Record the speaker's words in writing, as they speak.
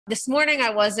This morning,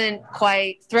 I wasn't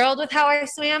quite thrilled with how I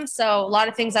swam. So a lot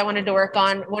of things I wanted to work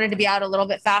on, wanted to be out a little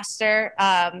bit faster.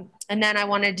 And then I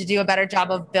wanted to do a better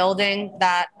job of building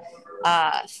that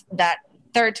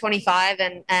third 25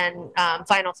 and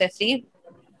final 50.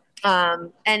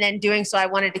 And then doing so, I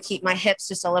wanted to keep my hips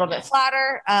just a little bit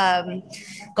flatter.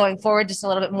 Going forward, just a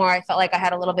little bit more. I felt like I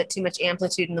had a little bit too much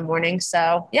amplitude in the morning.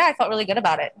 So yeah, I felt really good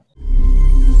about it.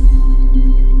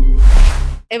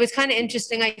 It was kind of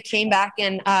interesting. I came back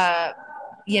and,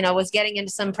 was getting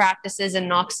into some practices in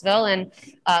Knoxville, and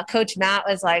Coach Matt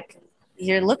was like,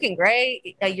 "You're looking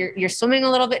great. You're swimming a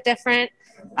little bit different."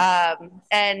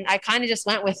 And I kind of just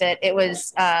went with it. It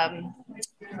was,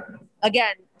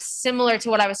 again, similar to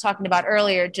what I was talking about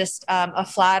earlier, just a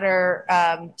flatter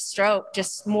stroke,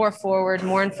 just more forward,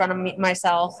 more in front of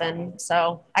myself. And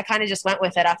so I kind of just went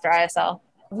with it after ISL.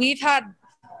 We've had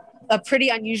a pretty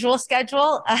unusual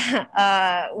schedule.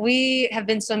 We have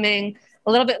been swimming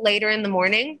a little bit later in the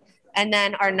morning, and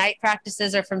then our night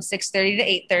practices are from 6:30 to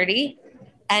 8:30.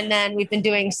 And then we've been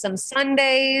doing some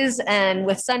Sundays, and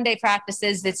with Sunday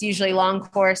practices, it's usually long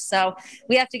course. So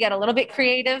we have to get a little bit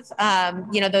creative.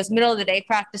 Those middle of the day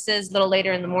practices, a little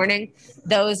later in the morning,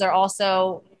 those are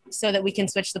also so that we can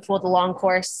switch the pool to long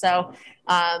course. So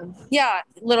a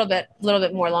little bit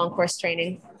more long course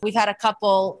training. We've had a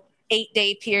couple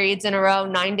 8-day periods in a row,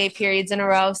 9-day periods in a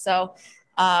row. So,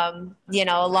 a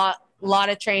lot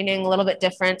of training, a little bit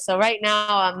different. So right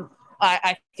now,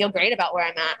 I feel great about where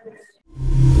I'm at.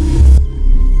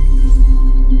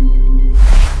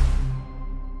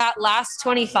 That last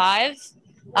 25,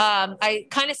 I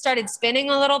kind of started spinning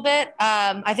a little bit.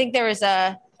 I think there was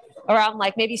around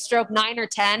like maybe stroke 9 or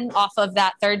 10 off of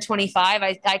that third 25.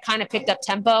 I kind of picked up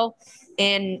tempo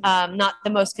in not the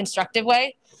most constructive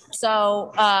way.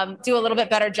 So do a little bit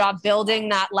better job building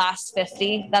that last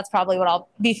 50. That's probably what I'll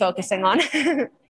be focusing on.